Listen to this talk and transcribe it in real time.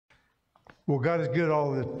Well, God is good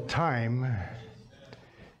all the time,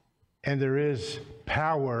 and there is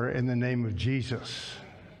power in the name of Jesus.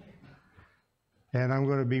 And I'm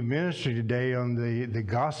going to be ministering today on the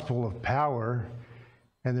gospel of power.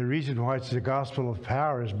 And the reason why it's the gospel of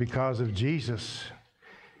power is because of Jesus.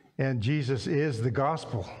 And Jesus is the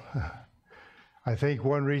gospel. I think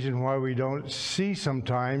one reason why we don't see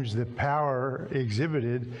sometimes the power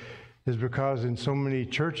exhibited is because in so many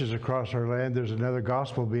churches across our land, there's another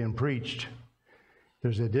gospel being preached.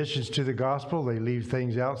 There's additions to the gospel. They leave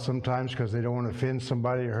things out sometimes because they don't want to offend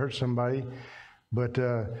somebody or hurt somebody. But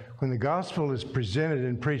when the gospel is presented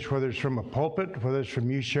and preached, whether it's from a pulpit, whether it's from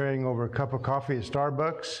you sharing over a cup of coffee at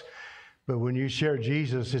Starbucks, but when you share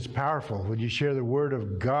Jesus, it's powerful. When you share the Word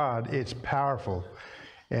of God, it's powerful.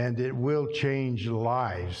 And it will change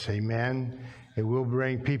lives, amen? It will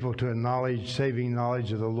bring people to a knowledge, saving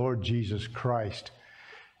knowledge of the Lord Jesus Christ.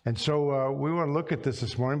 And so we want to look at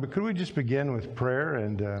this morning, but could we just begin with prayer?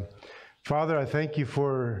 And Father, I thank you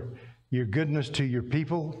for your goodness to your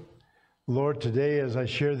people. Lord, today as I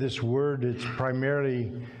share this word, it's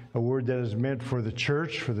primarily a word that is meant for the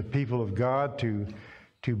church, for the people of God,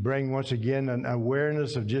 to bring once again an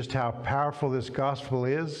awareness of just how powerful this gospel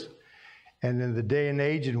is. And in the day and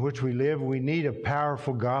age in which we live, we need a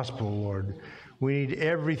powerful gospel, Lord. We need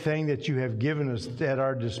everything that you have given us at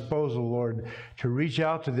our disposal, Lord, to reach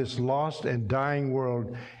out to this lost and dying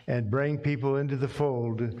world and bring people into the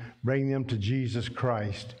fold, bring them to Jesus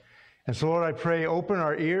Christ. And so, Lord, I pray, open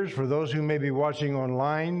our ears for those who may be watching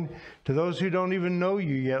online, to those who don't even know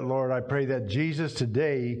you yet, Lord. I pray that Jesus,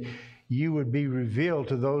 today, you would be revealed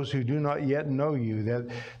to those who do not yet know you, that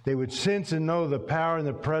they would sense and know the power and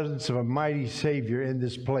the presence of a mighty Savior in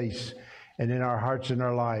this place and in our hearts and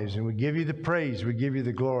our lives. And we give you the praise, we give you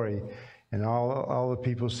the glory. And all the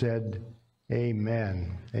people said,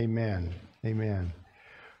 amen, amen, amen.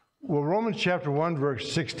 Well, Romans chapter 1,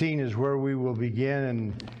 verse 16 is where we will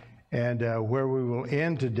begin and where we will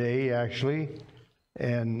end today, actually.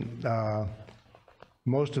 And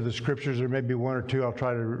most of the scriptures, there may be one or two, I'll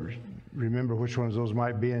try to remember which ones those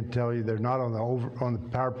might be and tell you. They're not on the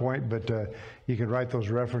PowerPoint, but you can write those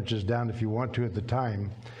references down if you want to at the time.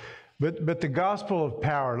 But the gospel of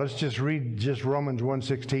power, let's just read just Romans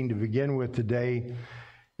 1:16 to begin with today.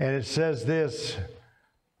 And it says this,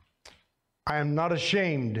 I am not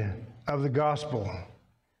ashamed of the gospel.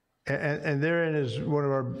 And therein is one of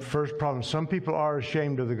our first problems. Some people are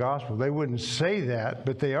ashamed of the gospel. They wouldn't say that,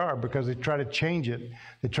 but they are, because they try to change it.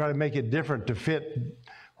 They try to make it different to fit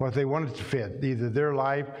what they want it to fit, either their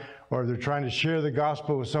life, or if they're trying to share the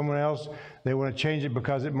gospel with someone else, they want to change it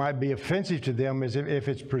because it might be offensive to them as if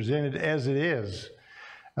it's presented as it is.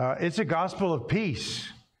 It's a gospel of peace,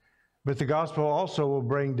 but the gospel also will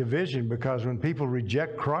bring division, because when people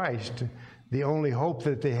reject Christ, the only hope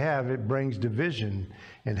that they have, it brings division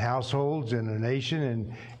in households, in a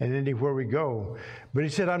nation, and anywhere we go. But he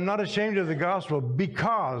said, I'm not ashamed of the gospel,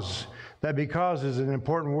 because, that because is an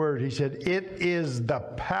important word. He said, it is the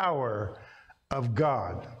power of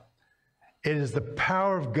God. It is the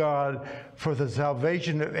power of God for the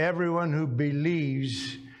salvation of everyone who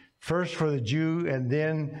believes, first for the Jew and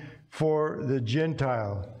then for the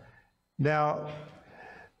Gentile. Now,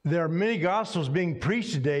 there are many gospels being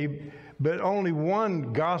preached today, but only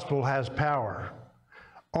one gospel has power.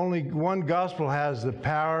 Only one gospel has the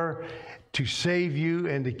power to save you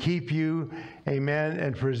and to keep you, amen,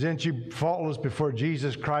 and present you faultless before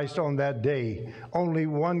Jesus Christ on that day. Only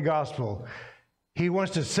one gospel. He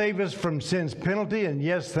wants to save us from sin's penalty, and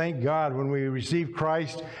yes, thank God, when we receive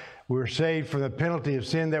Christ, we're saved from the penalty of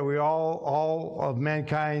sin that we all of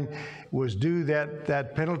mankind was due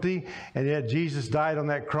that penalty. And yet Jesus died on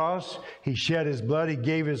that cross. He shed his blood. He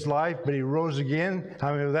gave his life, but he rose again.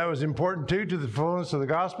 I mean, that was important too, to the fullness of the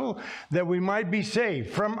gospel, that we might be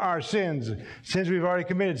saved from our sins we've already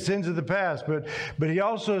committed, sins of the past. But he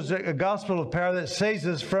also is a gospel of power that saves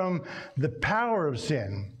us from the power of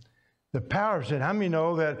sin. The power of sin. How many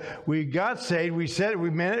know that we got saved? We said it, we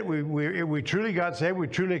meant it. We truly got saved. We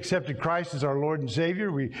truly accepted Christ as our Lord and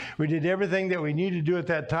Savior. We did everything that we needed to do at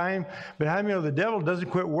that time. But how many know the devil doesn't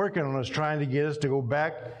quit working on us, trying to get us to go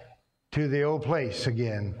back to the old place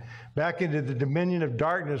again, back into the dominion of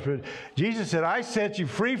darkness. But Jesus said, I set you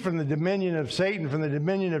free from the dominion of Satan, from the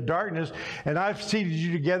dominion of darkness, and I've seated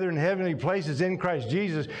you together in heavenly places in Christ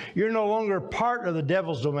Jesus. You're no longer part of the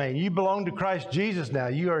devil's domain. You belong to Christ Jesus now.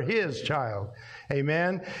 You are his child.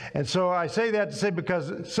 Amen? And so I say that to say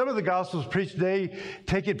because some of the Gospels preached today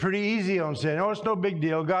take it pretty easy on sin. Oh, it's no big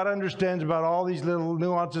deal. God understands about all these little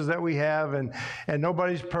nuances that we have, and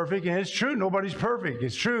nobody's perfect. And it's true, nobody's perfect.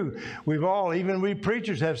 It's true. We've all, even we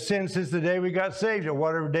preachers, have sinned since the day we got saved, or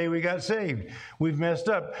whatever day we got saved. We've messed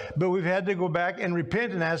up. But we've had to go back and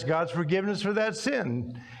repent and ask God's forgiveness for that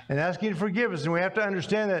sin, and asking to forgive us. And we have to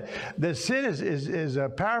understand that sin is a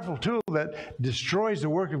powerful tool that destroys the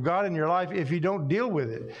work of God in your life if you don't deal with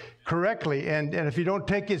it correctly, and if you don't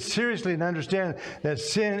take it seriously and understand that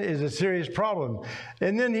sin is a serious problem.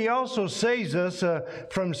 And then he also saves us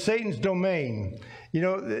from Satan's domain. You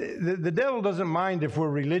know, the devil doesn't mind if we're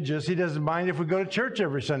religious. He doesn't mind if we go to church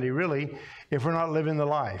every Sunday, really, if we're not living the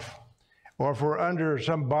life, or if we're under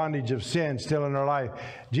some bondage of sin still in our life.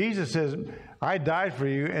 Jesus says, I died for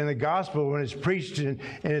you, and the gospel, when it's preached in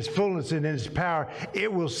its fullness and in its power,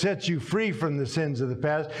 it will set you free from the sins of the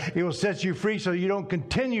past. It will set you free so you don't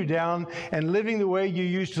continue down and living the way you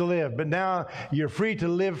used to live. But now you're free to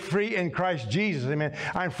live free in Christ Jesus. Amen.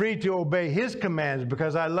 I'm free to obey His commands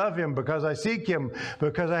because I love Him, because I seek Him,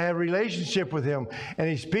 because I have a relationship with Him, and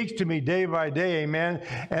He speaks to me day by day. Amen.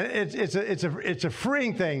 And it's a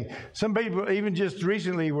freeing thing. Some people, even just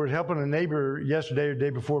recently, were helping a neighbor yesterday or the day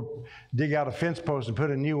before dig out a fence post and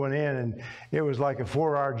put a new one in, and it was like a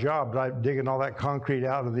 4-hour job digging all that concrete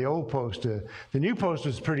out of the old post. The new post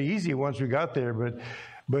was pretty easy once we got there,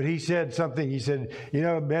 but he said something. He said, you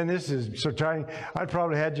know, Ben, this is so trying. I'd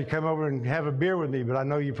probably had you come over and have a beer with me, but I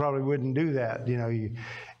know you probably wouldn't do that. You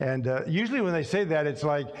know, usually when they say that, it's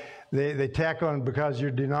like they tack on because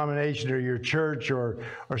your denomination or your church or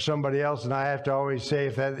somebody else. And I have to always say,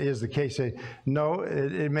 if that is the case, say, no,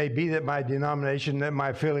 it may be that my denomination, that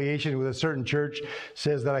my affiliation with a certain church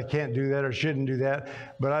says that I can't do that or shouldn't do that.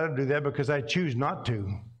 But I don't do that because I choose not to.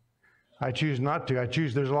 I choose not to.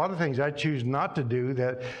 There's a lot of things I choose not to do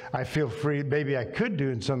that I feel free, maybe I could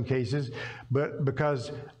do in some cases, but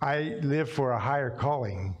because I live for a higher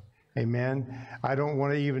calling. Amen. I don't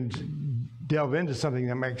want to even delve into something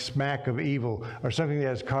that makes smack of evil or something that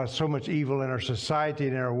has caused so much evil in our society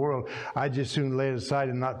and in our world. I just soon lay it aside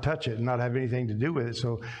and not touch it and not have anything to do with it.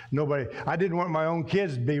 So I didn't want my own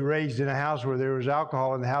kids to be raised in a house where there was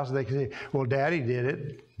alcohol in the house. They could say, well, Daddy did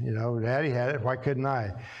it. You know, Daddy had it. Why couldn't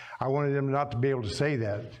I? I wanted them not to be able to say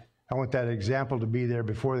that. I want that example to be there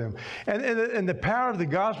before them. And the power of the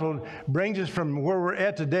gospel brings us from where we're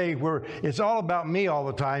at today, where it's all about me all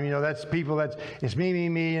the time. You know, that's people, it's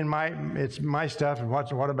me, and it's my stuff, and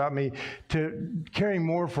what about me, to caring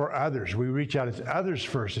more for others. We reach out. It's others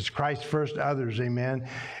first. It's Christ first, others. Amen.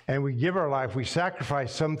 And we give our life. We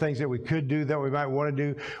sacrifice some things that we could do, that we might want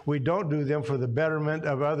to do. We don't do them for the betterment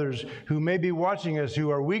of others who may be watching us,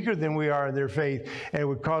 who are weaker than we are in their faith, and it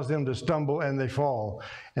would cause them to stumble and they fall.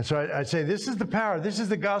 And so I'd say this is the power. This is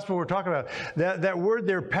the gospel we're talking about. That word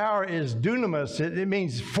there, power, is dunamis. It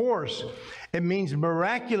means force. It means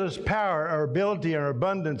miraculous power or ability or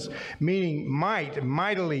abundance, meaning might,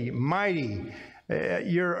 mightily, mighty.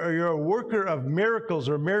 You're a worker of miracles,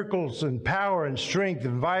 or miracles and power and strength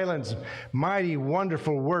and violence, mighty,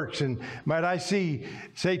 wonderful works. And might I say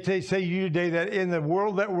to you today that in the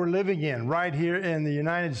world that we're living in, right here in the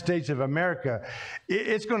United States of America,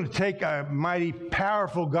 it's going to take a mighty,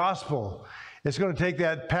 powerful gospel. It's going to take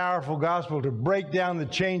that powerful gospel to break down the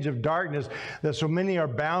chains of darkness that so many are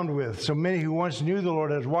bound with. So many who once knew the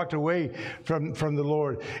Lord has walked away from the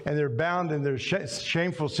Lord, and they're bound in their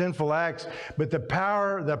shameful, sinful acts. But the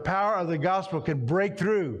power of the gospel can break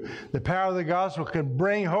through. The power of the gospel can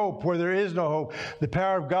bring hope where there is no hope. The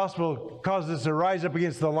power of the gospel causes us to rise up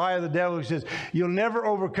against the lie of the devil who says, you'll never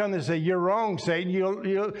overcome this. Say, you're wrong, Satan.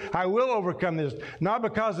 I will overcome this. Not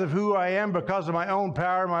because of who I am, because of my own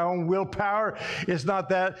power, my own willpower. It's not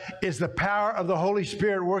that. It's the power of the Holy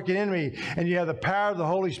Spirit working in me. And you have the power of the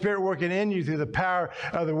Holy Spirit working in you through the power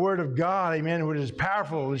of the Word of God, amen, which is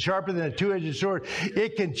powerful and sharper than a two-edged sword.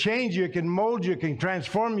 It can change you. It can mold you. It can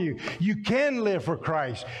transform you. You can live for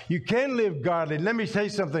Christ. You can live godly. Let me say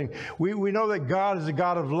something. We know that God is a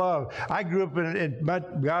God of love. I grew up in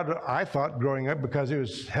God, I thought, growing up, because it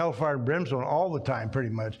was hellfire and brimstone all the time, pretty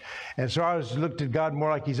much. And so I looked at God more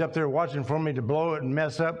like He's up there watching for me to blow it and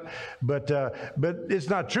mess up. But it's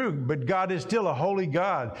not true. But God is still a holy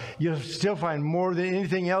God. You'll still find more than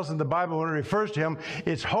anything else in the Bible when it refers to Him.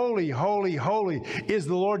 It's holy, holy, holy is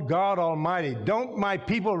the Lord God Almighty. Don't my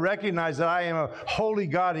people recognize that I am a holy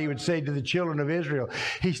God, He would say to the children of Israel.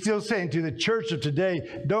 He's still saying to the church of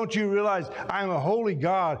today, don't you realize I'm a holy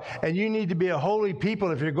God, and you need to be a holy people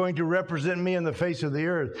if you're going to represent me on the face of the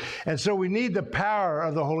earth. And so we need the power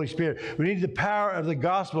of the Holy Spirit. We need the power of the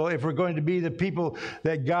gospel if we're going to be the people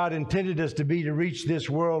that God intended us us to be to reach this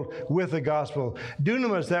world with the gospel.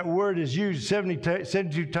 Dunamis, that word is used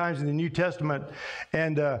 72 times in the New Testament.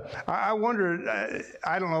 And I wonder,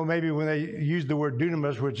 I don't know, maybe when they used the word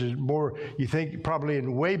dunamis, which is more, you think probably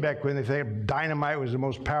in way back when they think dynamite was the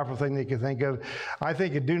most powerful thing they could think of. I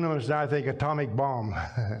think of dunamis now, I think atomic bomb.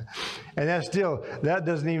 And that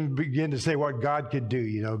doesn't even begin to say what God could do.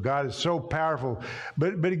 You know, God is so powerful.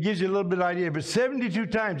 But it gives you a little bit of idea. But 72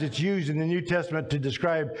 times it's used in the New Testament to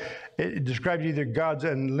describe, it describes either God's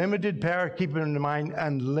unlimited power, keep in mind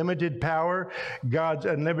unlimited power, God's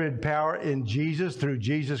unlimited power in Jesus through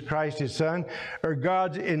Jesus Christ, His Son, or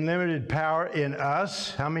God's unlimited power in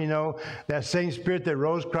us. How many know that same Spirit that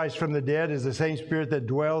rose Christ from the dead is the same Spirit that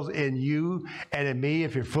dwells in you and in me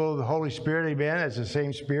if you're full of the Holy Spirit? Amen. It's the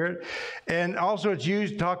same Spirit. And also it's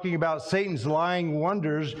used talking about Satan's lying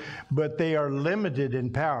wonders, but they are limited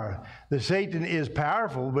in power. The Satan is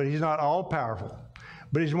powerful, but he's not all powerful.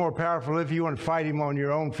 But he's more powerful. If you want to fight him on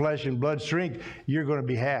your own flesh and blood strength, you're going to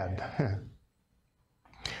be had.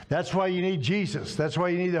 That's why you need Jesus. That's why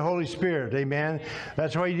you need the Holy Spirit. Amen.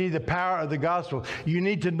 That's why you need the power of the gospel. You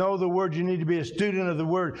need to know the Word. You need to be a student of the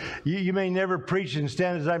Word. You may never preach and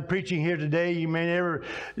stand as I'm preaching here today. You may never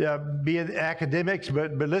be in academics,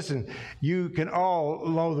 but listen, you can all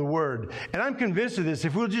know the Word. And I'm convinced of this.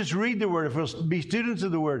 If we'll just read the Word, if we'll be students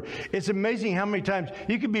of the Word, it's amazing how many times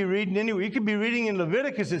you could be reading anywhere. You could be reading in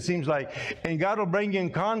Leviticus, it seems like, and God will bring you in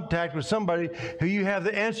contact with somebody who you have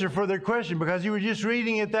the answer for their question because you were just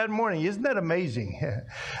reading it that morning. Isn't that amazing?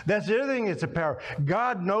 That's the other thing that's a power.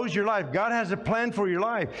 God knows your life. God has a plan for your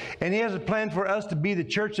life. And He has a plan for us to be the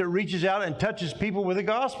church that reaches out and touches people with the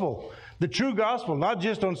gospel. The true gospel, not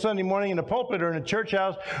just on Sunday morning in a pulpit or in a church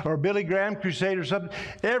house or a Billy Graham crusade or something.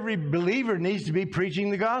 Every believer needs to be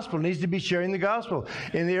preaching the gospel, needs to be sharing the gospel.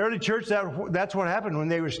 In the early church, that's what happened. When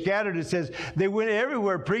they were scattered, it says they went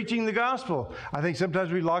everywhere preaching the gospel. I think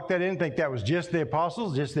sometimes we lock that in and think that was just the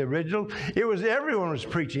apostles, just the original. It was everyone was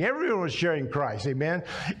preaching. Everyone was sharing Christ. Amen.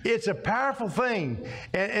 It's a powerful thing,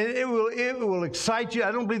 and it will excite you.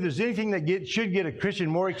 I don't believe there's anything that should get a Christian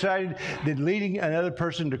more excited than leading another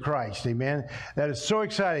person to Christ. Amen. That is so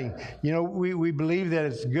exciting. You know, we believe that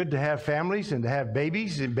it's good to have families and to have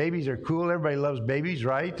babies, and babies are cool. Everybody loves babies,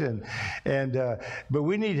 right? But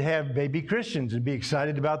we need to have baby Christians and be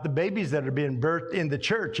excited about the babies that are being birthed in the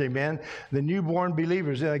church. Amen. The newborn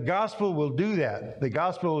believers. And the gospel will do that. The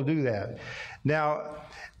gospel will do that. Now,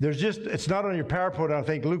 it's not on your PowerPoint, I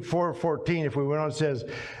think. Luke 4:14, if we went on, it says,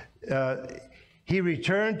 He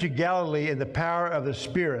returned to Galilee in the power of the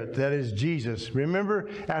Spirit, that is Jesus. Remember,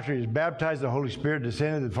 after He was baptized, the Holy Spirit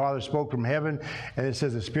descended, the Father spoke from heaven, and it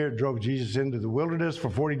says the Spirit drove Jesus into the wilderness for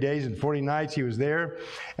 40 days and 40 nights. He was there,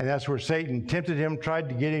 and that's where Satan tempted Him, tried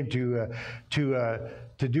to get Him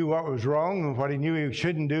to do what was wrong, what He knew He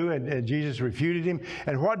shouldn't do, and Jesus refuted Him.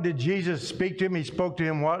 And what did Jesus speak to Him? He spoke to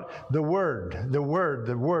Him what? The Word, the Word,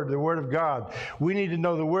 the Word, the Word of God. We need to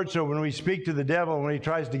know the Word, so when we speak to the devil, when he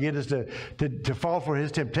tries to get us to fall for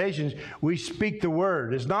his temptations, we speak the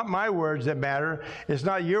Word. It's not my words that matter. It's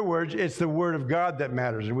not your words. It's the Word of God that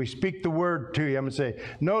matters. And we speak the Word to Him and say,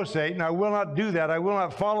 no, Satan, I will not do that. I will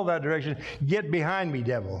not follow that direction. Get behind me,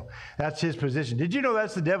 devil. That's his position. Did you know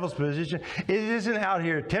that's the devil's position? It isn't out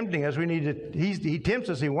here tempting us. We need to, he tempts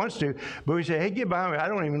us, he wants to, but we say, hey, get behind me. I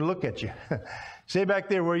don't even look at you. Stay back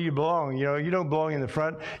there where you belong. You know, you don't belong in the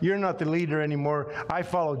front. You're not the leader anymore. I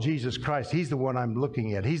follow Jesus Christ. He's the one I'm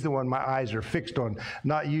looking at. He's the one my eyes are fixed on.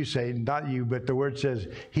 Not you, Satan, not you, but the Word says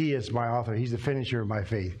He is my author. He's the finisher of my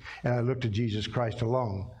faith. And I look to Jesus Christ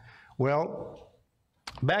alone. Well,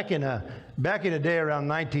 back in a day around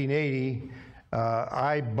 1980,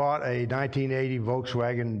 I bought a 1980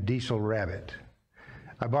 Volkswagen Diesel Rabbit.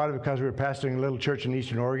 I bought it because we were pastoring a little church in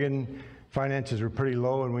Eastern Oregon. Finances were pretty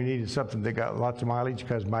low, and we needed something that got lots of mileage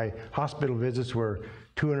because my hospital visits were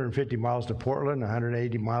 250 miles to Portland,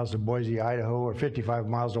 180 miles to Boise, Idaho, or 55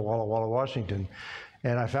 miles to Walla Walla, Washington.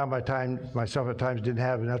 And I found myself at times didn't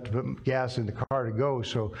have enough to put gas in the car to go.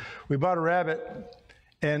 So we bought a Rabbit,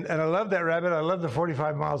 and I love that Rabbit. I love the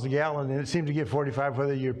 45 miles a gallon, and it seemed to get 45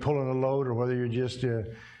 whether you're pulling a load or whether you're just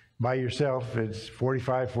by yourself. It's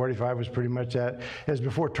 45 was pretty much that. It was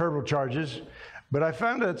before turbocharges. But I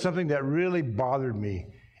found out something that really bothered me.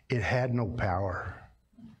 It had no power.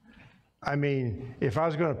 I mean, if I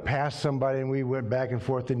was going to pass somebody, and we went back and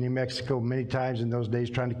forth in New Mexico many times in those days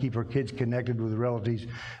trying to keep our kids connected with relatives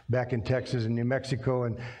back in Texas and New Mexico,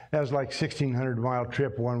 and that was like 1,600-mile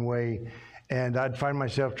trip one way. and I'd find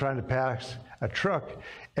myself trying to pass a truck.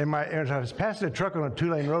 And as I was passing a truck on a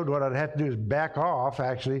 2-lane road, what I'd have to do is back off,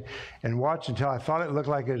 actually, and watch until I thought it looked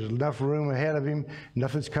like there's enough room ahead of him,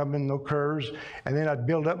 nothing's coming, no curves, and then I'd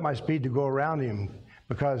build up my speed to go around him.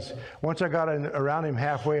 Because once I got around him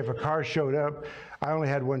halfway, if a car showed up, I only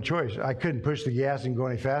had one choice. I couldn't push the gas and go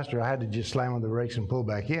any faster. I had to just slam on the brakes and pull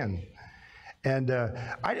back in. And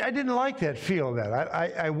I didn't like that feel of that.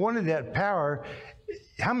 I wanted that power.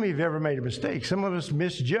 How many of you have ever made a mistake? Some of us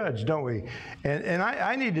misjudge, don't we? And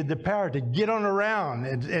I needed the power to get on around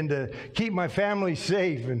and to keep my family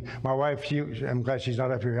safe. And my wife, I'm glad she's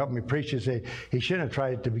not up here helping me preach. She'd say, he shouldn't have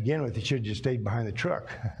tried it to begin with. He should have just stayed behind the truck.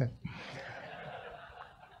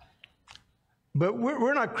 But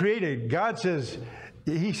we're not created. God says,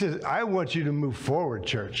 he says, I want you to move forward,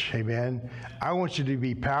 church. Amen. I want you to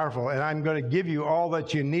be powerful, and I'm going to give you all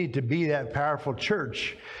that you need to be that powerful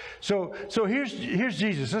church. So here's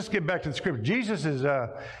Jesus. Let's get back to the scripture. Jesus is,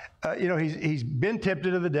 he's been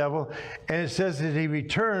tempted of the devil, and it says that he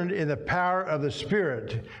returned in the power of the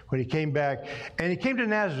Spirit when he came back. And he came to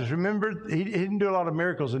Nazareth. Remember, he didn't do a lot of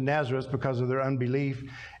miracles in Nazareth because of their unbelief,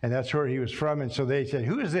 and that's where he was from. And so they said,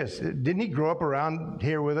 who is this? Didn't he grow up around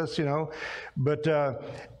here with us, But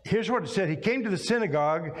here's what it said. He came to the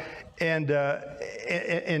synagogue and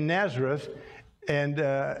in Nazareth, and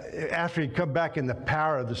after he'd come back in the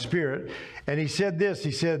power of the Spirit, and he said this,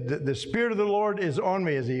 he said, the Spirit of the Lord is on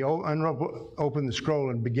me, as he opened the scroll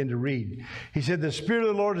and began to read. He said, the Spirit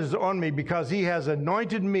of the Lord is on me because he has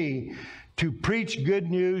anointed me to preach good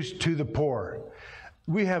news to the poor.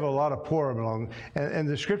 We have a lot of poor among, and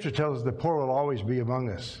the scripture tells us the poor will always be among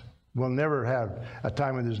us. We'll never have a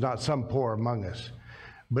time when there's not some poor among us.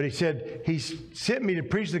 But he said, he sent me to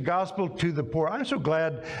preach the gospel to the poor. I'm so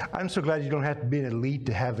glad you don't have to be an elite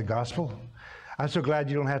to have the gospel. I'm so glad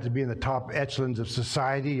you don't have to be in the top echelons of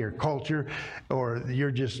society or culture, or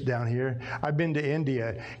you're just down here. I've been to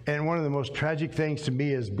India, and one of the most tragic things to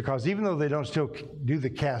me is because even though they don't still do the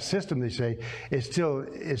caste system, they say, it still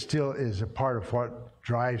is a part of what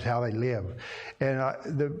drives how they live. And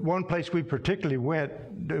the one place we particularly went,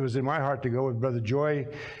 it was in my heart to go with Brother Joy,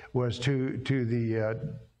 was to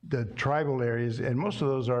the tribal areas, and most of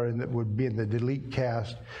those would be in the elite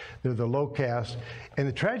caste. They're the low caste, and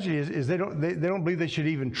the tragedy is they don't believe they should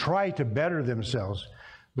even try to better themselves,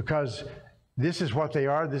 because this is what they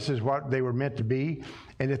are. This is what they were meant to be.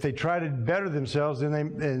 And if they try to better themselves, then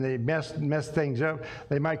they mess things up.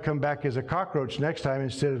 They might come back as a cockroach next time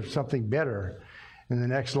instead of something better in the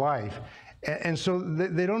next life. And so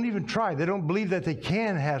they don't even try. They don't believe that they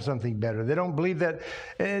can have something better. They don't believe that,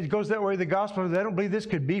 and it goes that way, the gospel, they don't believe this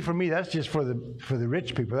could be for me. That's just for the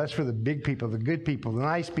rich people. That's for the big people, the good people, the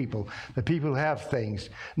nice people, the people who have things.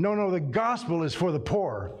 No, the gospel is for the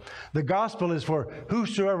poor. The gospel is for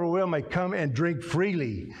whosoever will may come and drink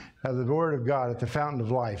freely of the word of God at the fountain of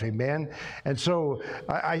life. Amen? And so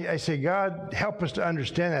I say, God, help us to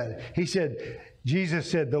understand that. Jesus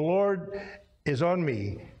said, the Lord is on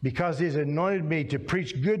me because he has anointed me to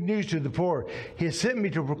preach good news to the poor. He has sent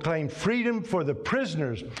me to proclaim freedom for the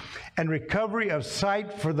prisoners and recovery of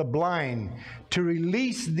sight for the blind, to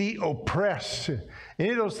release the oppressed. Any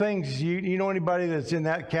of those things, you know anybody that's in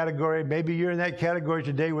that category? Maybe you're in that category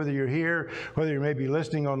today, whether you're here, whether you may be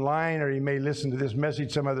listening online, or you may listen to this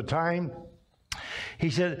message some other time. He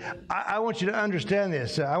said, I want you to understand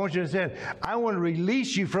this. I want you to understand, I want to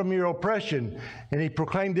release you from your oppression. And he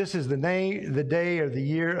proclaimed this is the day or the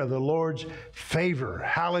year of the Lord's favor.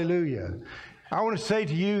 Hallelujah. I want to say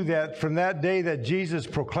to you that from that day that Jesus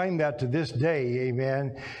proclaimed that to this day,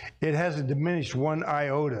 amen, it hasn't diminished one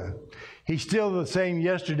iota. He's still the same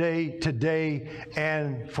yesterday, today,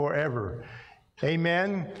 and forever.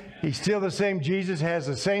 Amen. He's still the same. Jesus has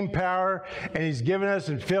the same power, and he's given us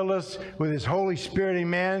and filled us with his Holy Spirit.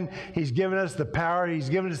 Amen. He's given us the power. He's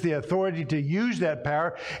given us the authority to use that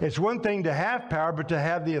power. It's one thing to have power, but to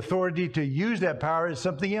have the authority to use that power is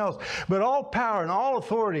something else. But all power and all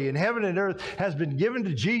authority in heaven and earth has been given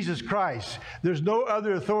to Jesus Christ. There's no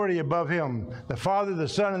other authority above him. The Father, the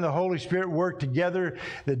Son, and the Holy Spirit work together.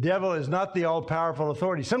 The devil is not the all-powerful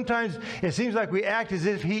authority. Sometimes it seems like we act as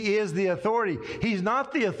if he is the authority. He's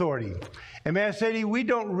not the authority. And may I say to you, we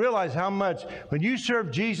don't realize how much when you serve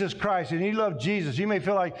Jesus Christ and you love Jesus, you may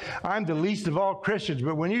feel like I'm the least of all Christians,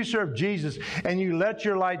 but when you serve Jesus and you let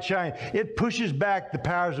your light shine, it pushes back the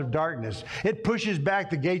powers of darkness. It pushes back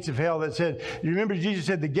the gates of hell that said, you remember Jesus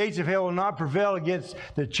said, the gates of hell will not prevail against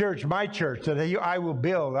the church, my church, that I will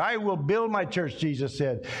build. I will build my church, Jesus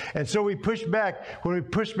said. And so we push back. When we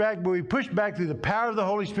push back, but we push back through the power of the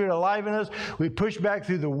Holy Spirit alive in us. We push back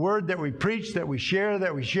through the word that we preach, that we share.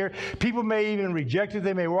 People may even reject it.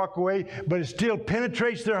 They may walk away, but it still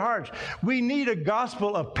penetrates their hearts. We need a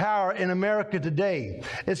gospel of power in America today.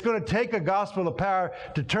 It's going to take a gospel of power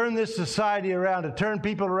to turn this society around, to turn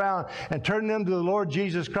people around and turn them to the Lord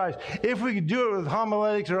Jesus Christ. If we could do it with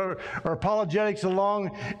homiletics or apologetics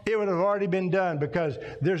along, it would have already been done, because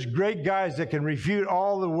there's great guys that can refute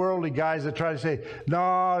all the worldly guys that try to say,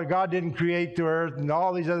 no, God didn't create the earth and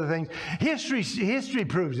all these other things. History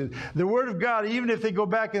proves it. The Word of God, even if they go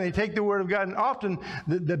back and they take the Word of God, and often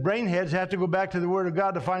the brainheads have to go back to the Word of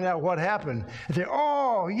God to find out what happened. And say,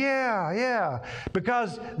 oh, yeah,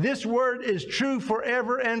 because this Word is true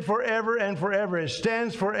forever and forever and forever. It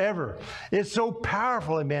stands forever. It's so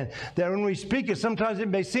powerful, amen, that when we speak it, sometimes it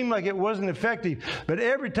may seem like it wasn't effective, but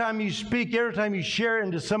every time you speak, every time you share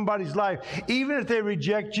into somebody's life, even if they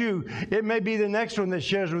reject you, it may be the next one that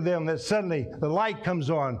shares with them that suddenly the light comes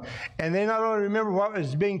on, and they not only remember what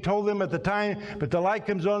was being told them at the time, but the light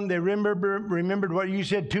comes on, they remembered what you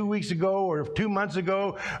said 2 weeks ago or 2 months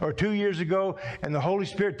ago or 2 years ago, and the Holy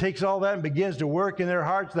Spirit takes all that and begins to work in their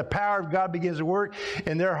hearts. The power of God begins to work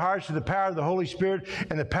in their hearts through the power of the Holy Spirit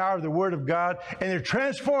and the power of the Word of God, and they're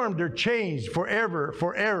transformed, they're changed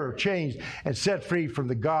forever changed and set free from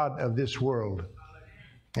the god of this world.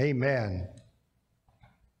 Amen.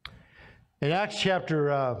 In Acts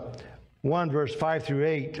chapter 1, verse 5 through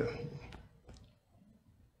 8,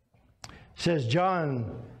 says,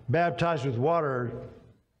 John baptized with water,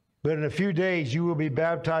 but in a few days you will be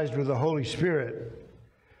baptized with the Holy Spirit.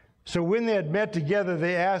 So when they had met together,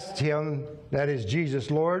 they asked him, that is Jesus,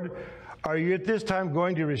 Lord, are you at this time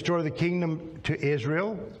going to restore the kingdom to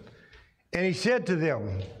Israel? And he said to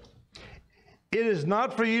them, it is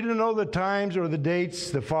not for you to know the times or the dates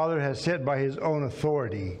the Father has set by his own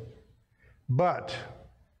authority, but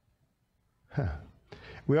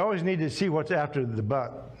we always need to see what's after the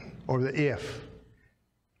but or the if.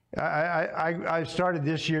 I started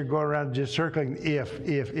this year going around just circling if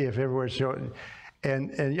everywhere. So,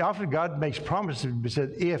 and often God makes promises and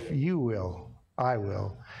says, if you will, I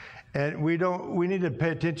will. And we need to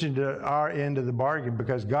pay attention to our end of the bargain,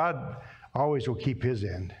 because God always will keep his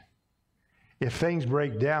end. If things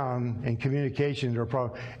break down in communications or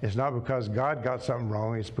problem, it's not because God got something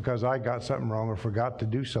wrong. It's because I got something wrong or forgot to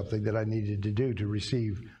do something that I needed to do to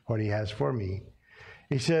receive what he has for me.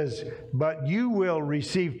 He says, but you will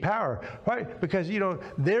receive power. Why? Because,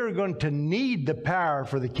 they're going to need the power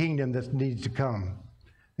for the kingdom that needs to come.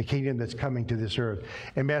 The kingdom that's coming to this earth.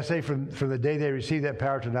 And may I say, from the day they receive that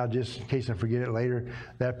power to now, just in case I forget it later,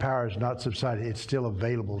 that power is not subsided. It's still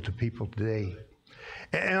available to people today.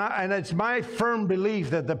 And it's my firm belief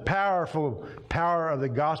that the powerful power of the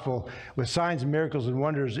gospel with signs and miracles and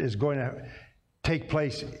wonders is going to take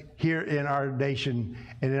place here in our nation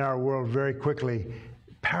and in our world very quickly.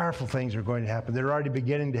 Powerful things are going to happen. They're already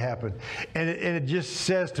beginning to happen. And it just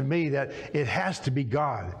says to me that it has to be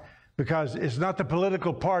God. Because it's not the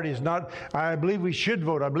political party. It's not, I believe we should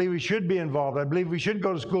vote. I believe we should be involved. I believe we should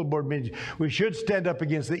go to school board meetings. We should stand up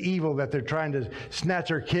against the evil that they're trying to snatch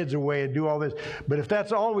our kids away and do all this. But if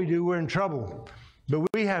that's all we do, we're in trouble. But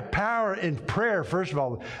we have power in prayer, first of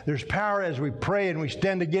all. There's power as we pray and we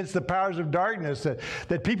stand against the powers of darkness,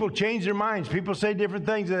 that people change their minds. People say different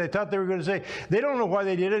things that they thought they were going to say. They don't know why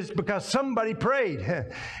they did it. It's because somebody prayed.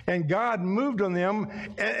 And God moved on them,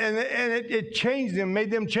 and it changed them, made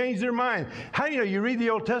them change their mind. How do you know? You read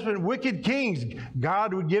the Old Testament, wicked kings,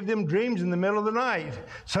 God would give them dreams in the middle of the night.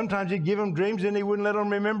 Sometimes he'd give them dreams and he wouldn't let them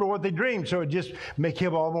remember what they dreamed. So it just make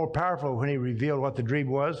him all more powerful when he revealed what the dream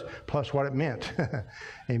was, plus what it meant.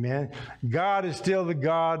 Amen. God is still the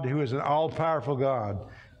God who is an all-powerful God.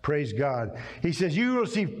 Praise God. He says, you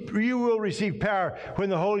will receive power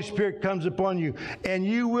when the Holy Spirit comes upon you, and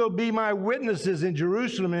you will be my witnesses in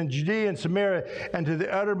Jerusalem and Judea and Samaria and to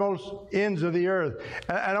the uttermost ends of the earth.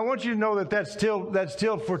 And I want you to know that that's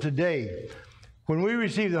still for today. When we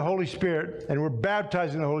receive the Holy Spirit and we're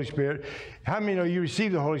baptized in the Holy Spirit, how many know you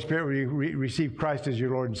receive the Holy Spirit when you receive Christ as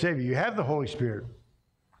your Lord and Savior? You have the Holy Spirit.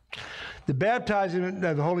 The baptizing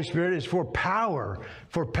of the Holy Spirit is for power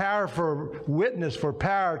for witness, for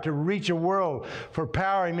power to reach a world, for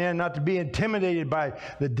power, amen, not to be intimidated by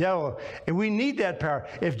the devil. And we need that power.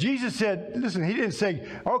 If Jesus said, listen, he didn't say,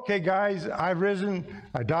 okay, guys, I've risen,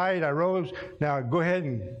 I died, I rose, now go ahead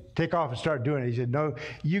and take off and start doing it. He said, no,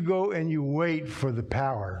 you go and you wait for the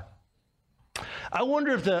power. I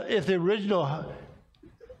wonder if the original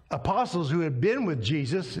apostles who had been with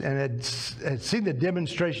Jesus and had seen the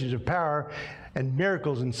demonstrations of power and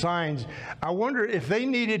miracles and signs, I wonder if they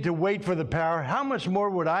needed to wait for the power, how much more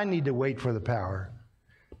would I need to wait for the power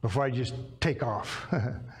before I just take off?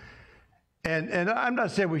 And I'm not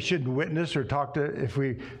saying we shouldn't witness or talk to,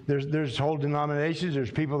 there's whole denominations, there's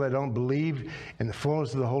people that don't believe in the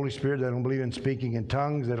fullness of the Holy Spirit, that don't believe in speaking in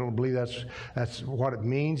tongues, they don't believe that's what it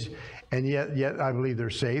means, and yet I believe they're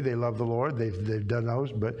saved, they love the Lord, they've done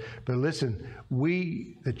those, but listen,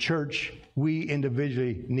 we, the church, we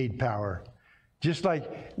individually need power. Just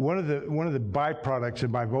like one of the byproducts of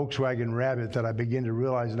my Volkswagen Rabbit that I began to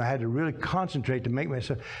realize, and I had to really concentrate to make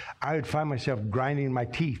myself, I would find myself grinding my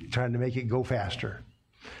teeth trying to make it go faster.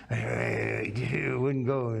 It wouldn't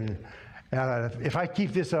go. And if I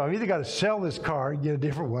keep this up, I've either got to sell this car and get a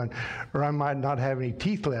different one, or I might not have any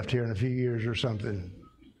teeth left here in a few years or something.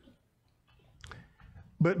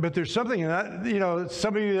 But there's something in that, you know,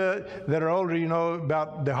 some of you that are older, you know,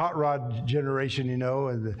 about the hot rod generation, you know,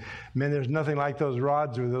 and man, there's nothing like those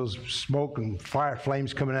rods with those smoke and fire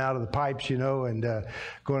flames coming out of the pipes, you know, and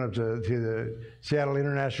going up to the Seattle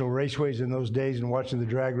International Raceways in those days and watching the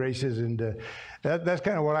drag races. And that's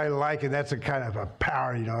kind of what I like, and that's a kind of a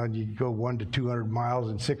power, you know, and you go 1 to 200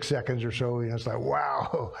 miles in 6 seconds or so, you know, it's like,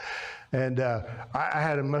 wow. And I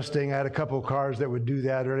had a Mustang. I had a couple of cars that would do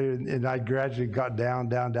that earlier, and I gradually got down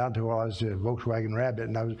to where I was a Volkswagen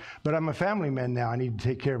Rabbit. But I'm a family man now. I need to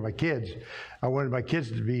take care of my kids. I wanted my kids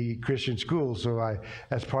to be Christian schools, so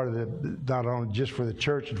that's part of not only just for the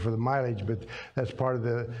church and for the mileage, but that's part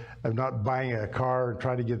of not buying a car and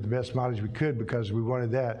trying to get the best mileage we could because we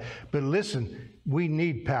wanted that. But listen, we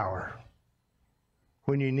need power.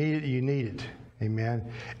 When you need it, you need it.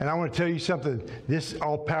 Amen. And I want to tell you something. This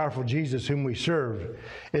all-powerful Jesus whom we serve,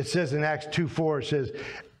 it says in Acts 2:4, it says,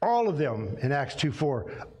 all of them, in Acts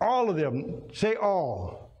 2:4, all of them, say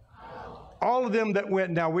all. All of them that went.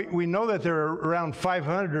 Now, we know that there are around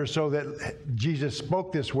 500 or so that Jesus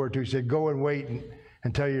spoke this word to. He said, go and wait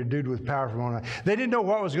until you're endued with power from on high. They didn't know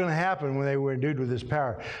what was going to happen when they were endued with this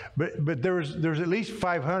power. But there's at least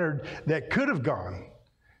 500 that could have gone.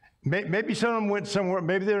 Maybe some of them went somewhere.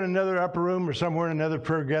 Maybe they're in another upper room or somewhere in another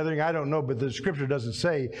prayer gathering. I don't know, but the scripture doesn't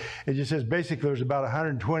say. It just says basically there's about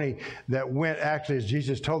 120 that went actually as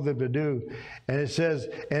Jesus told them to do. And it says,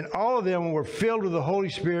 and all of them were filled with the Holy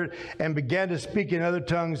Spirit and began to speak in other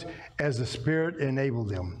tongues as the Spirit enabled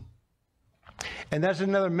them. And that's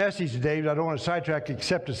another message today. I don't want to sidetrack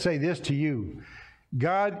except to say this to you.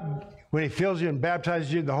 God, when he fills you and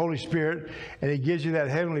baptizes you in the Holy Spirit and he gives you that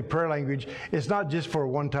heavenly prayer language, it's not just for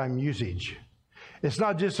one-time usage. It's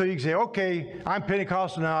not just so you can say, okay, I'm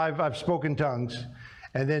Pentecostal now, I've spoken tongues,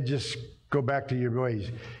 and then just go back to your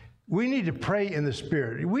ways. We need to pray in the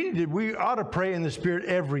Spirit. We ought to pray in the Spirit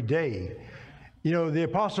every day. You know, the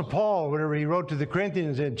Apostle Paul, whenever he wrote to the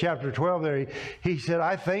Corinthians in chapter 12 there, he said,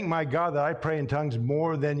 I thank my God that I pray in tongues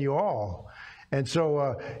more than you all. And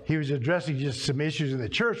so he was addressing just some issues in the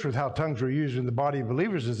church with how tongues were used in the body of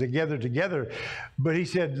believers as they gathered together. But he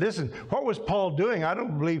said, listen, what was Paul doing? I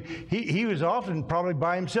don't believe, he was often probably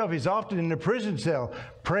by himself. He's often in a prison cell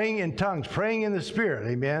praying in tongues, praying in the Spirit,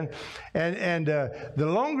 amen? And the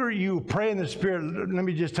longer you pray in the Spirit, let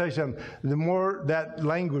me just tell you something, the more that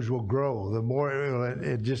language will grow, the more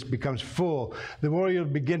it just becomes full, the more you'll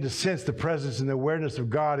begin to sense the presence and the awareness of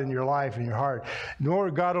God in your life and your heart. The more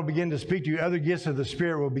God will begin to speak to you, other gifts of the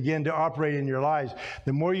Spirit will begin to operate in your lives.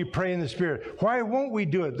 The more you pray in the Spirit. Why won't we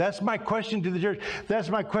do it? That's my question to the church. That's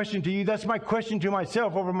my question to you. That's my question to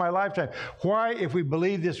myself over my lifetime. Why, if we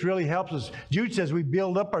believe this really helps us, Jude says we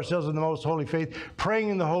build up ourselves in the most holy faith, praying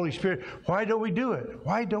in the Holy Spirit. Why don't we do it?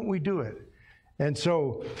 Why don't we do it? And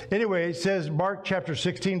so, anyway, it says, Mark chapter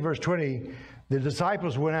 16, verse 20, the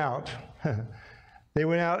disciples went out. They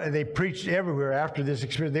went out and they preached everywhere after this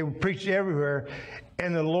experience. They preached everywhere,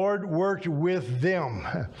 and the Lord worked with them.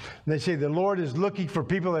 They say the Lord is looking for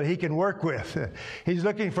people that he can work with. He's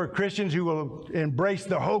looking for Christians who will embrace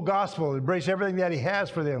the whole gospel, embrace everything that he has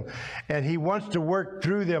for them. And he wants to work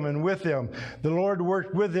through them and with them. The Lord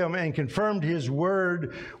worked with them and confirmed his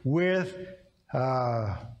word with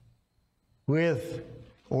or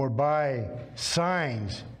by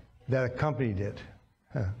signs that accompanied it.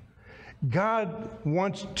 God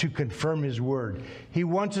wants to confirm his word. He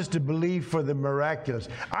wants us to believe for the miraculous.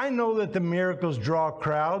 I know that the miracles draw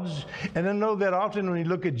crowds, and I know that often when you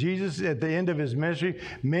look at Jesus at the end of his ministry,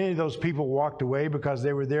 many of those people walked away because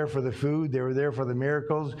they were there for the food, they were there for the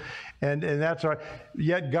miracles, and that's right.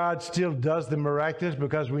 Yet God still does the miraculous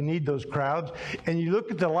because we need those crowds. And you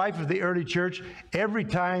look at the life of the early church, every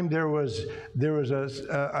time there was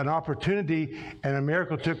an opportunity and a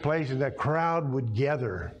miracle took place, and that crowd would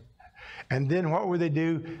gather. And then what would they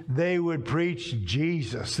do? They would preach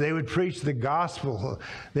Jesus. They would preach the gospel.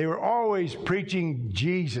 They were always preaching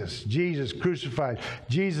Jesus, Jesus crucified,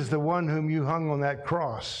 Jesus, the one whom you hung on that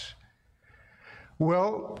cross.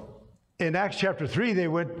 Well, in Acts chapter 3, they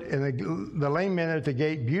went, and the lame man at the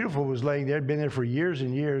gate, beautiful, was laying there, had been there for years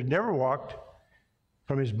and years, never walked.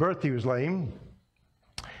 From his birth, he was lame.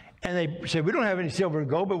 And they said, we don't have any silver and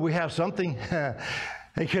gold, but we have something.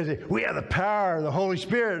 Because we have the power of the Holy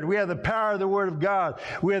Spirit. We have the power of the Word of God.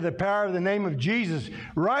 We have the power of the name of Jesus.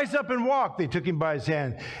 Rise up and walk. They took him by his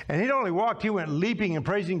hand. And he not only walked, he went leaping and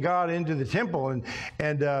praising God into the temple.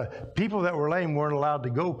 And people that were lame weren't allowed to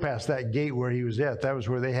go past that gate where he was at. That was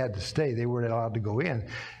where they had to stay. They weren't allowed to go in.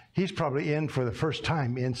 He's probably in for the first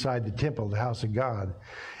time inside the temple, the house of God.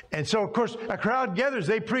 And so, of course, a crowd gathers,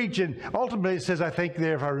 they preach, and ultimately it says, I think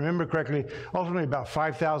there, if I remember correctly, ultimately about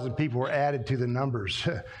 5,000 people were added to the numbers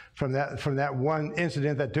from that one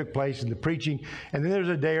incident that took place in the preaching. And then there was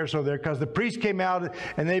a day or so there, because the priest came out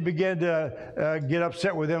and they began to get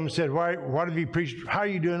upset with them and said, why have you preached? How are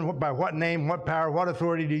you doing? By what name, what power, what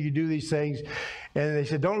authority do you do these things? And they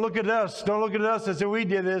said, don't look at us. Don't look at us. I said, we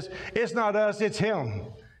did this. It's not us. It's him.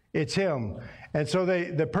 It's him. And so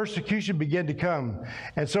the persecution began to come.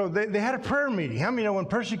 And so they had a prayer meeting. How many know when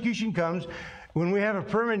persecution comes, when we have a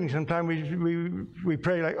prayer meeting, sometimes we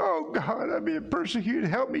pray like, oh, God, I'm being persecuted.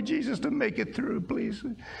 Help me, Jesus, to make it through, please.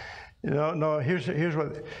 You know, no, here's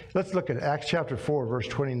what, let's look at Acts chapter 4, verse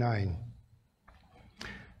 29.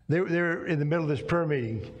 They're in the middle of this prayer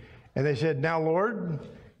meeting, and they said, now, Lord,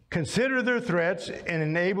 consider their threats and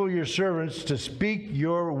enable your servants to speak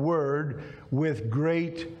your word with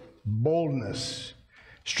great boldness.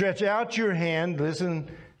 Stretch out your hand, listen,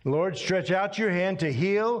 Lord, stretch out your hand to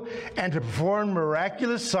heal and to perform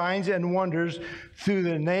miraculous signs and wonders through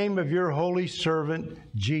the name of your holy servant,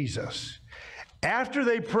 Jesus. After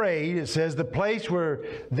they prayed, it says the place where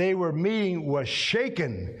they were meeting was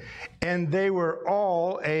shaken, and they were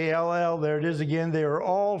all, A-L-L, there it is again, they were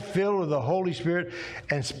all filled with the Holy Spirit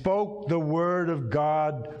and spoke the word of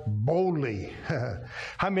God boldly.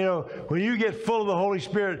 I mean, when you get full of the Holy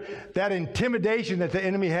Spirit, that intimidation that the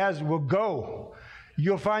enemy has will go.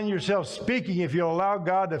 You'll find yourself speaking if you'll allow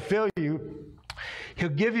God to fill you. He'll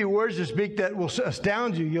give you words to speak that will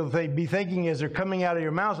astound you. You'll be thinking as they're coming out of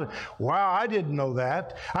your mouth, wow, I didn't know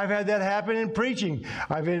that. I've had that happen in preaching.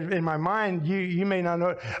 In my mind, you may not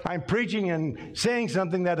know, I'm preaching and saying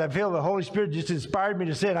something that I feel the Holy Spirit just inspired me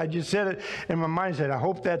to say, and I just said it in my mind, said, I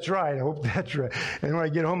hope that's right. I hope that's right. And when I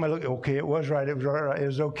get home, I look, okay, it was right. It was right. It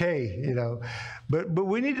was okay, you know. But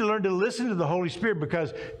we need to learn to listen to the Holy Spirit,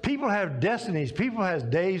 because people have destinies. People have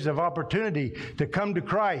days of opportunity to come to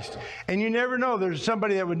Christ. And you never know. There's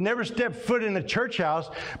somebody that would never step foot in a church house,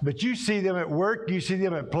 but you see them at work, you see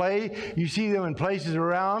them at play, you see them in places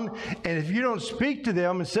around. And if you don't speak to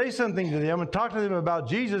them and say something to them and talk to them about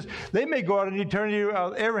Jesus, they may go out in eternity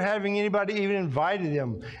without ever having anybody even invited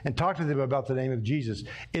them and talk to them about the name of Jesus.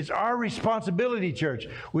 It's our responsibility, church.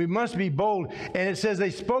 We must be bold. And it says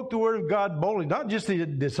they spoke the word of God boldly. Not just the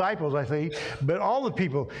disciples, I think, but all the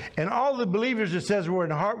people. And all the believers, it says, were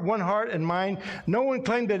in one heart and mind. No one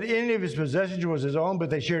claimed that any of his possessions was his own, but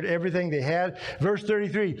they shared everything they had. Verse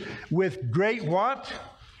 33, with great what?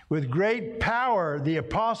 With great power, the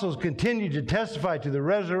apostles continued to testify to the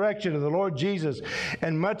resurrection of the Lord Jesus,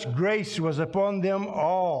 and much grace was upon them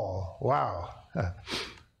all. Wow.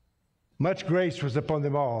 Much grace was upon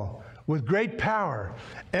them all. With great power.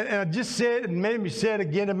 And I just said, and made me say it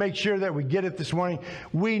again to make sure that we get it this morning.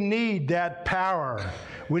 We need that power.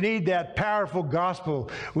 We need that powerful gospel.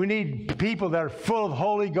 We need people that are full of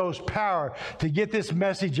Holy Ghost power to get this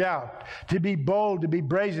message out, to be bold, to be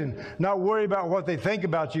brazen, not worry about what they think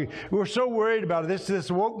about you. We're so worried about this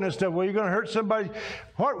wokeness stuff. Well, you're going to hurt somebody.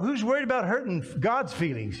 Who's worried about hurting God's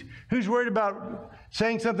feelings? Who's worried about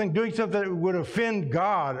saying something, doing something that would offend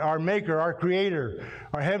God, our Maker, our Creator,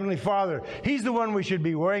 our Heavenly Father? He's the one we should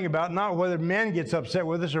be worrying about, not whether man gets upset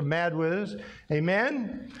with us or mad with us.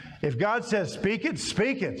 Amen? If God says speak it,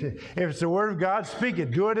 speak it. If it's the Word of God, speak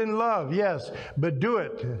it. Do it in love, yes, but do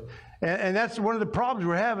it. And that's one of the problems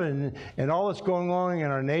we're having, and all that's going on in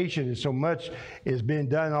our nation, and so much is being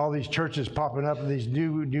done. All these churches popping up, and these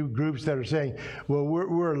new groups that are saying, well,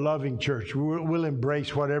 we're a loving church. We'll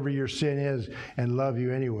embrace whatever your sin is and love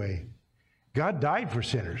you anyway. God died for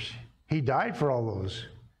sinners. He died for all those.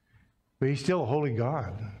 But He's still a holy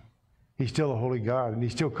God. He's still a holy God, and He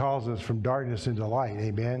still calls us from darkness into light,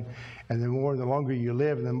 amen? And the longer you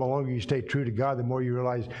live, and the longer you stay true to God, the more you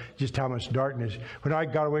realize just how much darkness. When I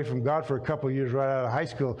got away from God for a couple of years right out of high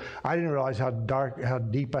school, I didn't realize how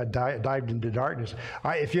deep I dived into darkness.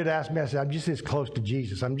 If you'd asked me, I said, I'm just as close to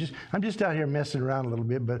Jesus. I'm just out here messing around a little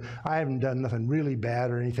bit, but I haven't done nothing really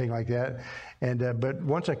bad or anything like that. And but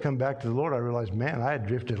once I come back to the Lord, I realized, man, I had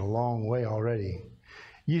drifted a long way already.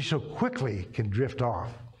 You so quickly can drift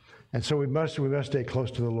off. And so we must stay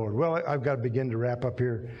close to the Lord. Well, I've got to begin to wrap up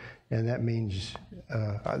here, and that means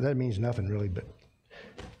nothing really, but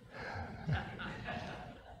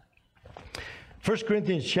 1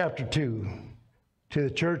 Corinthians chapter 2, to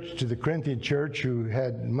the Corinthian church who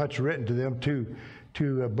had much written to them, two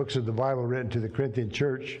books of the Bible written to the Corinthian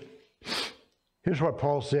church. Here's what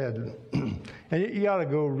Paul said, and you ought to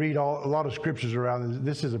go read a lot of scriptures around.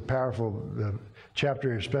 This is a powerful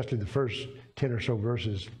chapter, especially the first 10 or so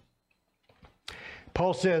verses.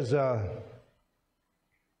 Paul says,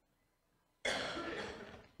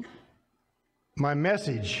 my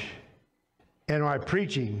message and my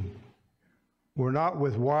preaching were not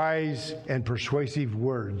with wise and persuasive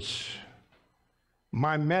words.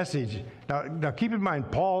 My message, now keep in mind,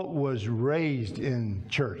 Paul was raised in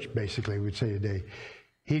church, basically, we'd say today.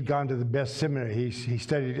 He'd gone to the best seminary. He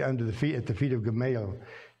studied at the feet of Gamaliel.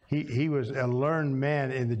 He was a learned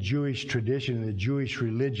man in the Jewish tradition, in the Jewish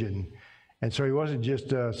religion. And so he wasn't just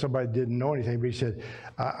somebody that didn't know anything, but he said,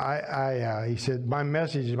 he said, my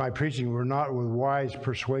message and my preaching were not with wise,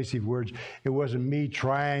 persuasive words. It wasn't me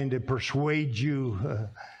trying to persuade you.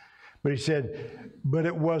 But he said, but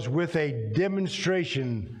it was with a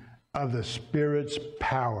demonstration of the Spirit's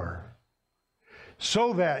power,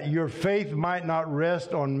 so that your faith might not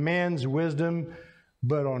rest on man's wisdom,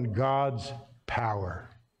 but on God's power.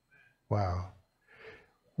 Wow.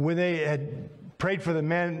 When they had prayed for the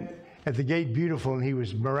man at the gate beautiful, and he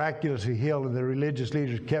was miraculously healed, and the religious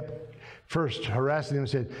leaders kept first harassing him and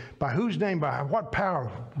said, by whose name, by what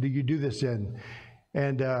power do you do this in?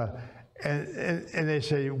 And they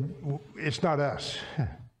say, it's not us.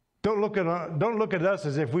 Don't look at us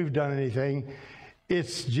as if we've done anything.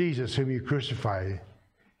 It's Jesus whom you crucified.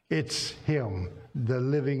 It's him, the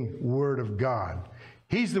living Word of God.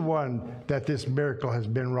 He's the one that this miracle has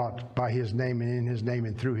been wrought by his name and in his name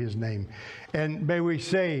and through his name. And may we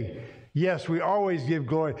say, yes, we always give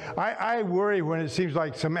glory. I worry when it seems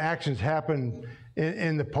like some actions happen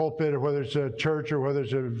in the pulpit, or whether it's a church or whether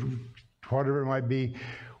it's whatever it might be,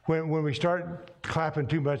 when we start clapping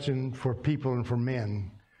too much for people and for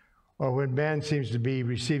men, or when man seems to be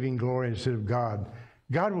receiving glory instead of God.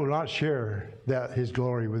 God will not share his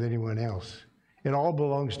glory with anyone else. It all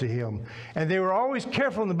belongs to him. And they were always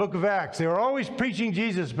careful in the book of Acts. They were always preaching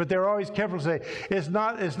Jesus, but they were always careful to say, it's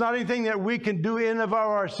not anything that we can do in of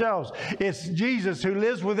ourselves. It's Jesus who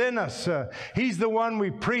lives within us. He's the one we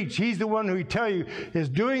preach. He's the one who we tell you is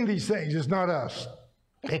doing these things. It's not us.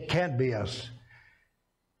 It can't be us.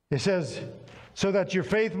 It says, so that your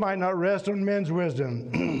faith might not rest on men's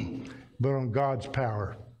wisdom, but on God's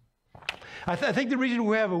power. I think the reason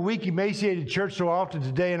we have a weak, emaciated church so often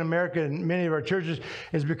today in America and many of our churches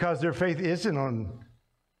is because their faith isn't on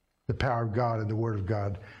the power of God and the Word of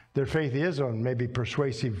God. Their faith is on maybe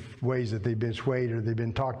persuasive ways that they've been swayed or they've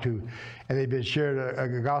been talked to, and they've been shared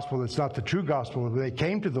a gospel that's not the true gospel. They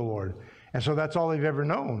came to the Lord, and so that's all they've ever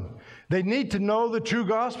known. They need to know the true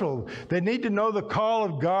gospel. They need to know the call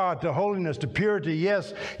of God to holiness, to purity.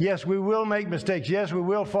 Yes, we will make mistakes. Yes, we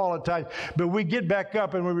will fall at times, but we get back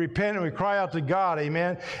up and we repent and we cry out to God,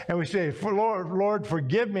 amen? And we say, Lord,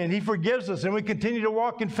 forgive me, and he forgives us, and we continue to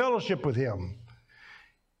walk in fellowship with him.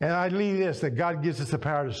 And I leave this, that God gives us the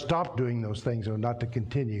power to stop doing those things or not to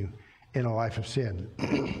continue in a life of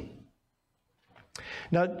sin.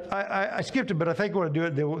 Now, I skipped it, but I think we'll do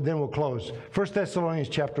it, then we'll close. 1 Thessalonians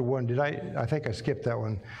chapter 1. I think I skipped that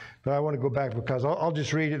one, but I want to go back because I'll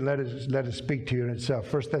just read it and let it speak to you in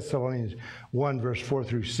itself. 1 Thessalonians 1, verse 4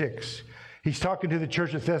 through 6. He's talking to the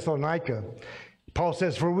church of Thessalonica. Paul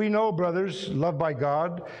says, for we know, brothers, loved by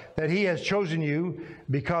God, that he has chosen you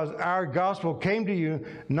because our gospel came to you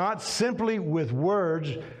not simply with words,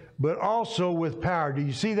 but also with power. Do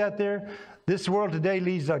you see that there? This world today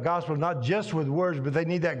needs a gospel not just with words, but they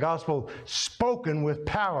need that gospel spoken with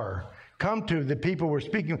power. Come to the people we're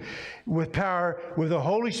speaking with power, with the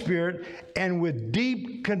Holy Spirit, and with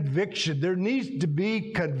deep conviction. There needs to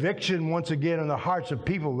be conviction once again in the hearts of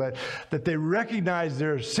people that they recognize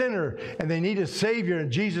they're a sinner and they need a Savior,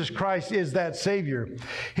 and Jesus Christ is that Savior.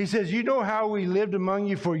 He says, you know how we lived among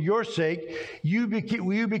you for your sake. You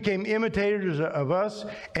became imitators of us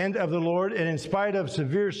and of the Lord, and in spite of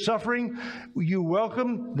severe suffering, you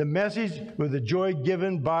welcomed the message with the joy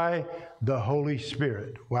given by the Holy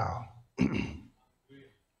Spirit. Wow.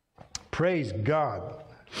 Praise God.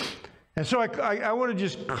 And so I want to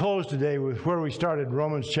just close today with where we started,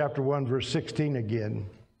 Romans chapter 1, verse 16 again.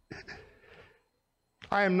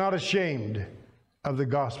 I am not ashamed of the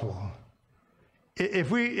gospel.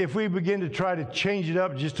 If we begin to try to change it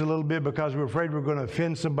up just a little bit because we're afraid we're going to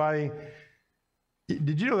offend somebody,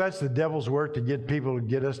 did you know that's the devil's work, to get people to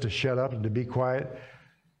get us to shut up and to be quiet?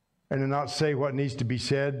 and to not say what needs to be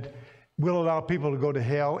said. We'll allow people to go to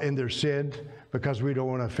hell in their sin because we don't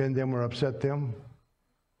want to offend them or upset them.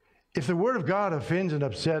 If the Word of God offends and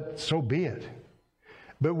upsets, so be it.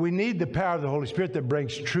 But we need the power of the Holy Spirit that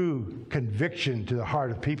brings true conviction to the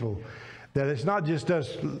heart of people. That it's not just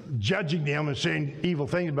us judging them and saying evil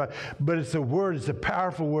things about, but it's the Word, it's the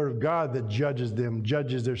powerful Word of God that judges them,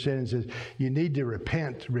 judges their sin, and says, you need to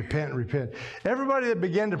repent, repent, repent. Everybody that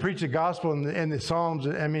began to preach the gospel in the Psalms,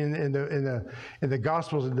 I mean, in the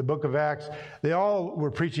Gospels, in the book of Acts, they all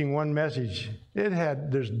were preaching one message.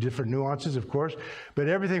 There's different nuances, of course, but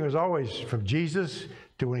everything was always from Jesus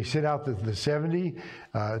to when he sent out the 70,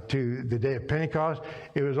 to the day of Pentecost.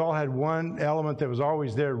 It was all had one element that was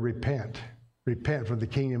always there: repent. Repent, for the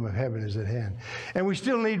kingdom of heaven is at hand. And we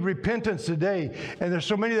still need repentance today. And there's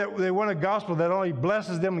so many that they want a gospel that only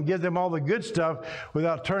blesses them and gives them all the good stuff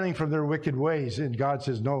without turning from their wicked ways. And God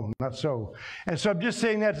says, no, not so. And so I'm just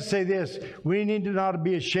saying that to say this: we need to not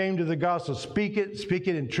be ashamed of the gospel. Speak it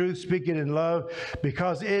in truth, speak it in love,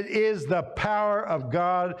 because it is the power of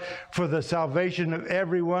God for the salvation of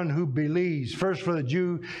everyone who believes. First for the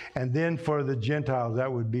Jew and then for the Gentiles.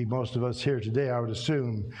 That would be most of us here today, I would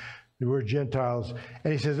assume. We're Gentiles.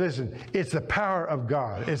 And he says, listen, it's the power of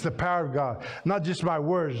God. It's the power of God. Not just my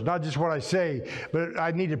words, not just what I say, but I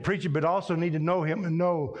need to preach it, but also need to know him and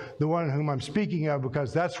know the one whom I'm speaking of,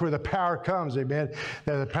 because that's where the power comes, amen.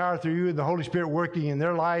 That the power through you and the Holy Spirit working in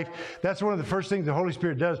their life. That's one of the first things the Holy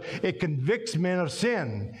Spirit does. It convicts men of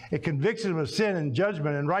sin. It convicts them of sin and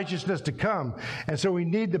judgment and righteousness to come. And so we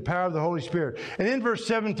need the power of the Holy Spirit. And in verse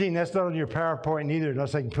 17, that's not on your PowerPoint either,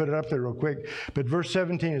 unless I can put it up there real quick. But verse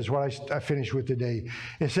 17 is what I finish with today.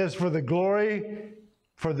 It says, for the glory,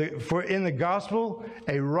 for in the gospel,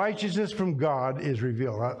 a righteousness from God is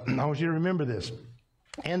revealed. I want you to remember this.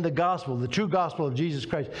 In the gospel, the true gospel of Jesus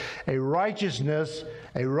Christ, a righteousness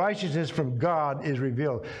from God is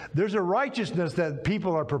revealed. There's a righteousness that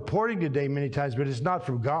people are purporting today many times, but it's not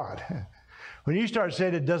from God. When you start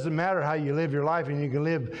saying it doesn't matter how you live your life and you can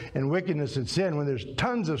live in wickedness and sin, when there's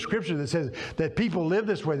tons of scripture that says that people live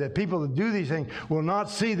this way, that people that do these things will not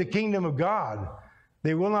see the kingdom of God.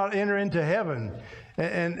 They will not enter into heaven.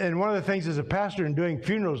 And one of the things as a pastor in doing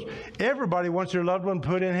funerals, everybody wants their loved one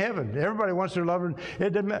put in heaven. Everybody wants their loved one.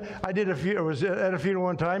 I was at a funeral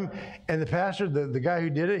one time, and the pastor, the guy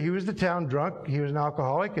who did it, he was the town drunk. He was an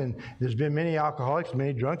alcoholic, and there's been many alcoholics,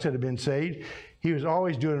 many drunks that have been saved. He was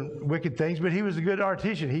always doing wicked things, but he was a good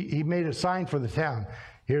artisan. He made a sign for the town.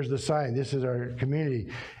 Here's the sign. This is our community.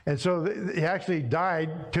 And so he actually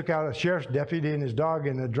died, took out a sheriff's deputy and his dog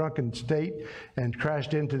in a drunken state and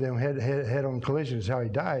crashed into them head-on collision is how he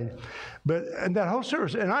died. But and that whole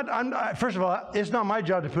service, and first of all, it's not my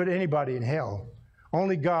job to put anybody in hell.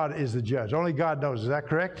 Only God is the judge. Only God knows. Is that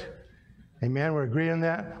correct? Amen? We're agreeing on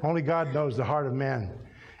that? Only God knows the heart of man.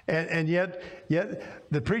 And yet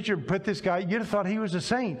the preacher put this guy, you'd have thought he was a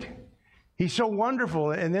saint. He's so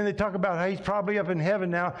wonderful. And then they talk about how he's probably up in heaven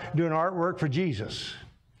now doing artwork for Jesus.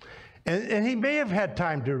 And he may have had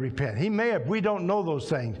time to repent. He may have. We don't know those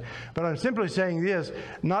things. But I'm simply saying this.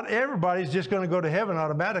 Not everybody's just going to go to heaven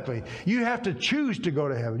automatically. You have to choose to go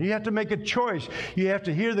to heaven. You have to make a choice. You have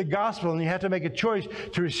to hear the gospel, and you have to make a choice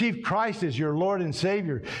to receive Christ as your Lord and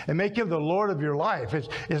Savior and make him the Lord of your life.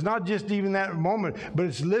 It's not just even that moment, but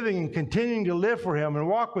it's living and continuing to live for him and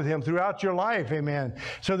walk with him throughout your life. Amen.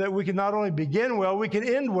 So that we can not only begin well, we can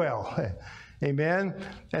end well. Amen.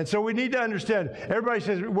 And so we need to understand, everybody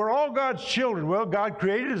says, we're all God's children. Well, God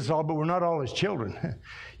created us all, but we're not all his children.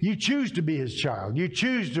 You choose to be his child. You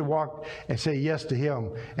choose to walk and say yes to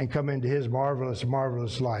him and come into his marvelous,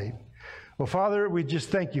 marvelous light. Well, Father, we just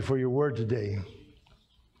thank you for your word today.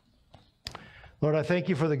 Lord, I thank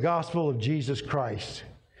you for the gospel of Jesus Christ.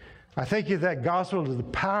 I thank you that gospel is the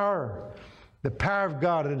power of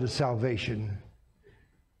God into salvation.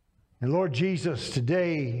 And Lord Jesus,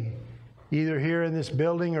 today, either here in this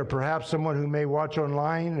building or perhaps someone who may watch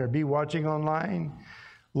online or be watching online.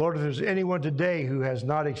 Lord, if there's anyone today who has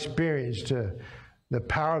not experienced the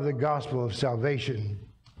power of the gospel of salvation,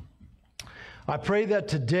 I pray that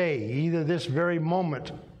today, either this very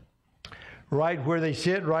moment, right where they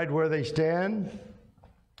sit, right where they stand,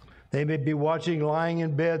 they may be watching lying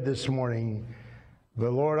in bed this morning.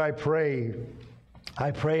 But Lord, I pray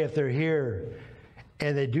if they're here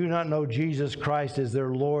and they do not know Jesus Christ as their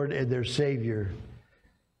Lord and their Savior,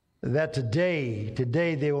 that today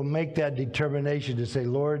they will make that determination to say,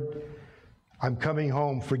 Lord, I'm coming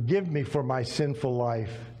home. Forgive me for my sinful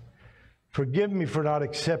life. Forgive me for not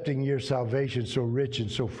accepting your salvation so rich and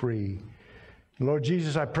so free. Lord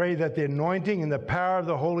Jesus, I pray that the anointing and the power of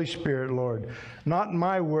the Holy Spirit, Lord, not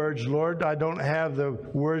my words, Lord, I don't have the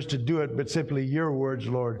words to do it, but simply your words,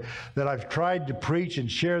 Lord, that I've tried to preach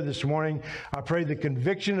and share this morning. I pray the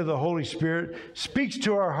conviction of the Holy Spirit speaks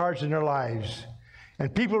to our hearts and our lives,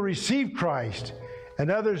 and people receive Christ. And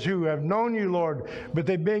others who have known you, Lord, but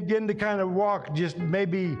they begin to kind of walk just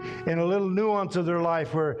maybe in a little nuance of their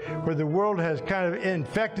life where the world has kind of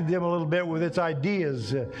infected them a little bit with its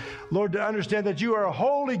ideas. Lord, to understand that you are a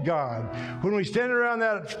holy God. When we stand around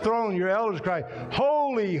that throne, your elders cry,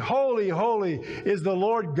 holy, holy, holy is the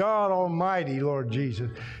Lord God Almighty, Lord Jesus.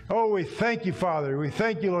 Oh, we thank you, Father. We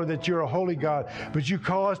thank you, Lord, that you're a holy God, but you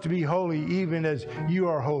call us to be holy even as you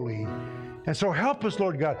are holy. And so help us,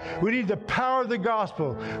 Lord God. We need the power of the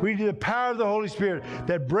gospel. We need the power of the Holy Spirit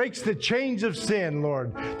that breaks the chains of sin,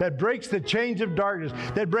 Lord, that breaks the chains of darkness,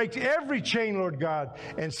 that breaks every chain, Lord God,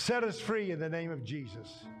 and set us free in the name of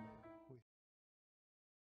Jesus.